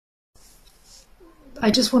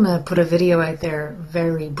I just want to put a video out there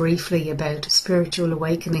very briefly about spiritual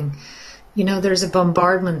awakening. You know, there's a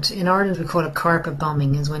bombardment. In Ireland, we call it carpet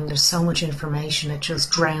bombing, is when there's so much information, it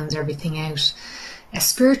just drowns everything out. A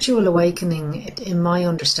spiritual awakening, in my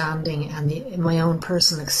understanding and in my own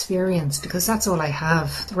personal experience, because that's all I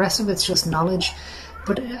have. The rest of it's just knowledge.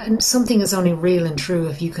 But something is only real and true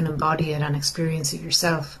if you can embody it and experience it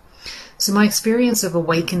yourself. So my experience of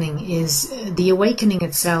awakening is, the awakening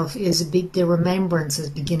itself is the remembrance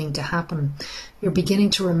is beginning to happen. You're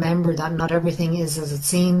beginning to remember that not everything is as it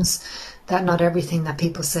seems, that not everything that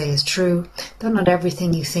people say is true, that not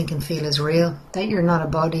everything you think and feel is real, that you're not a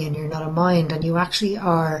body and you're not a mind, and you actually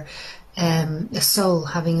are a soul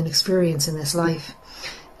having an experience in this life.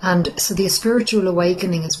 And so the spiritual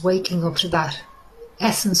awakening is waking up to that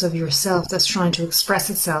essence of yourself that's trying to express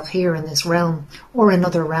itself here in this realm or in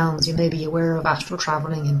other realms. You may be aware of astral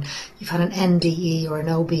traveling, and you've had an NDE or an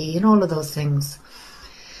OBE and all of those things.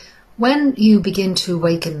 When you begin to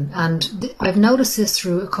awaken, and I've noticed this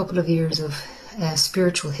through a couple of years of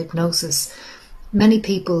spiritual hypnosis, many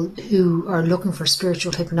people who are looking for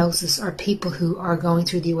spiritual hypnosis are people who are going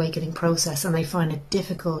through the awakening process, and they find it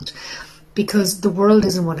difficult because the world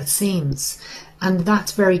isn't what it seems. And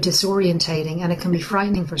that's very disorientating, and it can be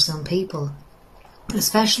frightening for some people,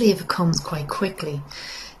 especially if it comes quite quickly.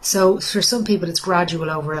 So for some people it's gradual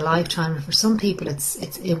over a lifetime, and for some people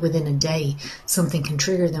it's within a day. Something can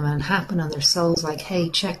trigger them and happen, and their soul's like, hey,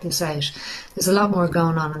 check this out. There's a lot more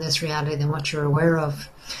going on in this reality than what you're aware of.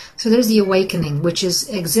 So there's the awakening, which is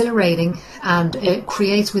exhilarating, and it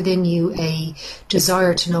creates within you a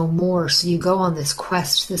desire to know more. So you go on this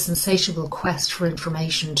quest, this insatiable quest for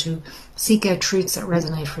information, to seek out truths that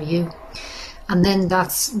resonate for you. And then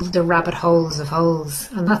that's the rabbit holes of holes,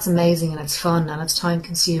 and that's amazing, and it's fun, and it's time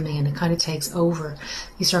consuming, and it kind of takes over.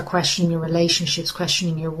 You start questioning your relationships,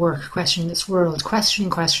 questioning your work, questioning this world,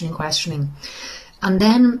 questioning. And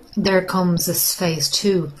then there comes this phase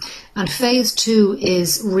 2. And phase 2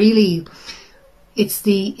 is really,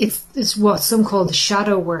 it's what some call the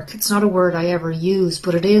shadow work. It's not a word I ever use,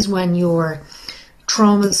 but it is when your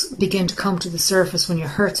traumas begin to come to the surface, when your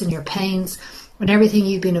hurts and your pains, when everything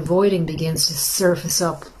you've been avoiding begins to surface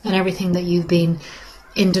up, and everything that you've been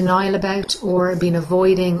in denial about or been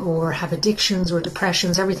avoiding or have addictions or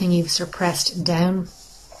depressions, everything you've suppressed down,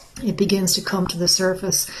 it begins to come to the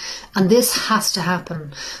surface. And this has to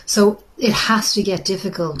happen. So it has to get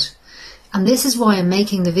difficult. And this is why I'm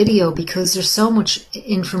making the video, because there's so much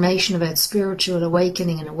information about spiritual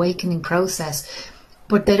awakening and awakening process,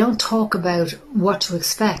 but they don't talk about what to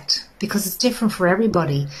expect, because it's different for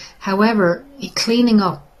everybody. However, cleaning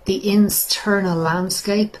up the internal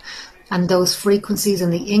landscape and those frequencies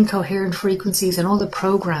and the incoherent frequencies and all the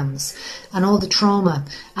programs and all the trauma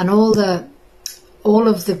and all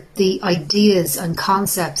of the ideas and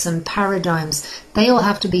concepts and paradigms, they all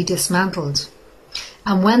have to be dismantled.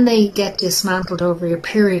 And when they get dismantled over a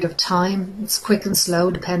period of time, it's quick and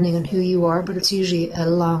slow depending on who you are, but it's usually a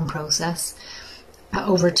long process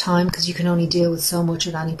over time, because you can only deal with so much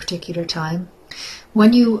at any particular time.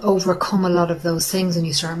 When you overcome a lot of those things, and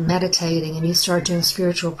you start meditating and you start doing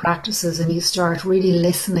spiritual practices and you start really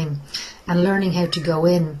listening and learning how to go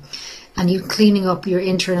in, and you're cleaning up your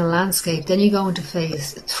internal landscape, then you go into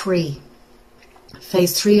phase 3.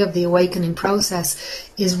 Phase 3 of the awakening process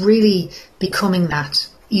is really becoming that.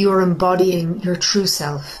 You're embodying your true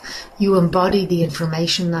self. You embody the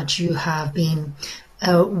information that you have been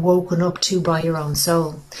woken up to by your own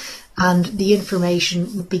soul. And the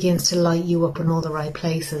information begins to light you up in all the right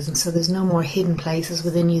places. And so there's no more hidden places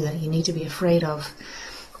within you that you need to be afraid of,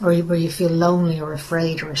 or where you feel lonely or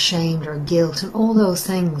afraid or ashamed or guilt and all those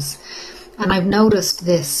things. And I've noticed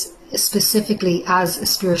this specifically as a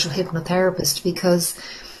spiritual hypnotherapist, because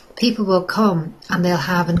people will come and they'll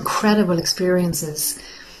have incredible experiences,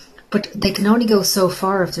 but they can only go so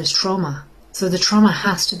far if there's trauma. So the trauma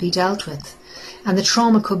has to be dealt with. And the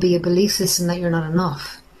trauma could be a belief system that you're not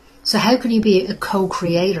enough. So how can you be a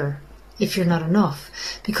co-creator if you're not enough?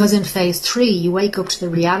 Because in phase 3, you wake up to the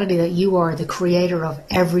reality that you are the creator of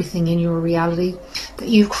everything in your reality, that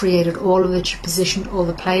you've created all of it, you positioned all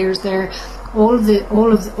the players there, all of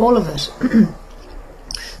it.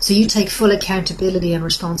 So you take full accountability and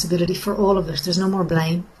responsibility for all of it. There's no more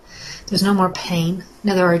blame. There's no more pain.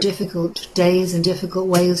 Now, there are difficult days and difficult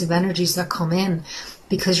waves of energies that come in,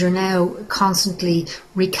 because you're now constantly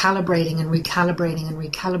recalibrating and recalibrating and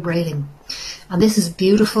recalibrating. And this is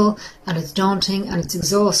beautiful, and it's daunting, and it's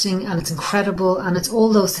exhausting, and it's incredible, and it's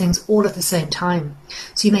all those things all at the same time.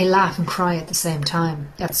 So you may laugh and cry at the same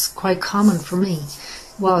time. That's quite common for me.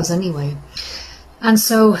 Was anyway. And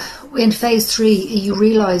so in phase 3, you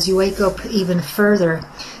realize you wake up even further.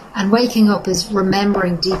 And waking up is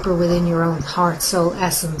remembering deeper within your own heart, soul,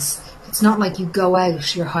 essence. It's not like you go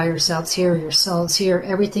out, your higher self's here, your soul's here,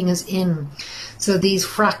 everything is in. So these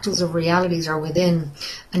fractals of realities are within,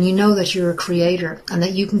 and you know that you're a creator and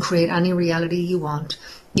that you can create any reality you want.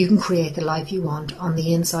 You can create the life you want on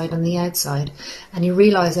the inside and the outside, and you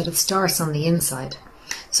realize that it starts on the inside.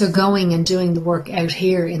 So going and doing the work out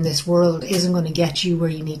here in this world isn't going to get you where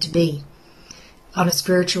you need to be on a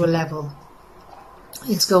spiritual level.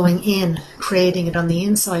 It's going in, creating it on the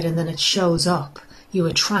inside, and then it shows up. You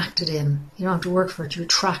attract it in. You don't have to work for it. You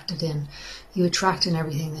attract it in. You attract in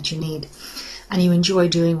everything that you need. And you enjoy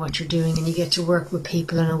doing what you're doing, and you get to work with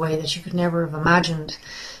people in a way that you could never have imagined.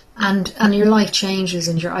 And your life changes,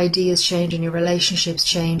 and your ideas change, and your relationships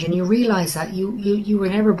change, and you realize that you were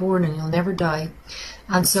never born and you'll never die.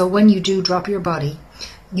 And so when you do drop your body,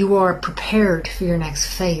 you are prepared for your next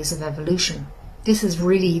phase of evolution. This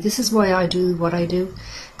is why I do what I do,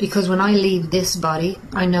 because when I leave this body,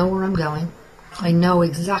 I know where I'm going. I know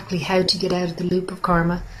exactly how to get out of the loop of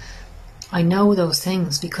karma. I know those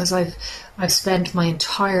things because I've spent my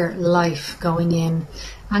entire life going in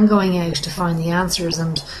and going out to find the answers,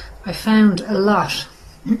 and I found a lot,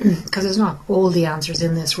 because there's not all the answers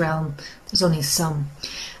in this realm, there's only some.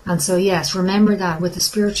 And so yes, remember that with the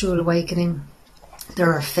spiritual awakening,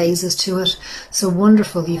 there are phases to it. So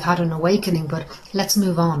wonderful, you've had an awakening, but let's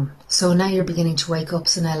move on. So now you're beginning to wake up,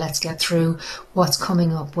 so now let's get through what's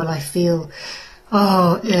coming up. Well, I feel,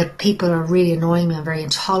 people are really annoying me, I'm very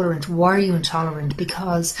intolerant. Why are you intolerant?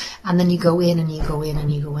 Because, and then you go in and you go in and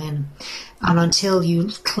you go in. And until you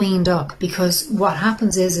cleaned up, because what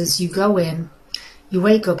happens is you go in, you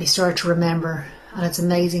wake up, you start to remember, and it's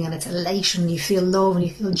amazing, and it's elation, you feel love and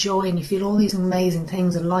you feel joy and you feel all these amazing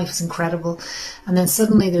things, and life is incredible. And then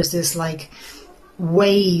suddenly there's this like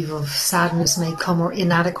wave of sadness may come, or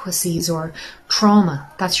inadequacies, or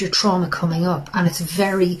trauma. That's your trauma coming up, and it's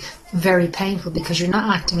very, very painful, because you're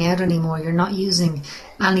not acting out anymore, you're not using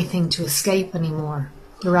anything to escape anymore.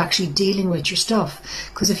 You're actually dealing with your stuff.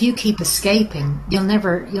 Because if you keep escaping, you'd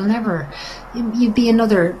be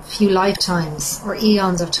another few lifetimes or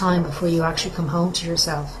eons of time before you actually come home to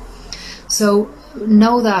yourself. So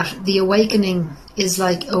know that the awakening is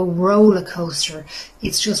like a roller coaster.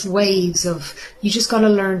 It's just waves of, you just got to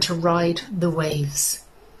learn to ride the waves.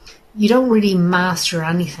 You don't really master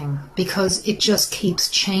anything, because it just keeps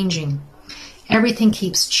changing. Everything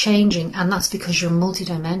keeps changing, and that's because you're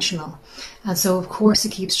multidimensional. And so of course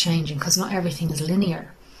it keeps changing, because not everything is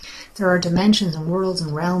linear. There are dimensions and worlds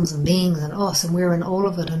and realms and beings and us, and we're in all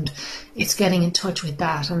of it, and it's getting in touch with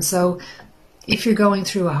that. And so if you're going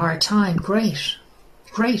through a hard time, great.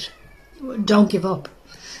 Don't give up.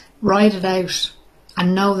 Ride it out,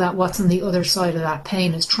 and know that what's on the other side of that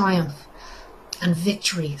pain is triumph and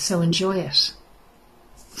victory. So enjoy it.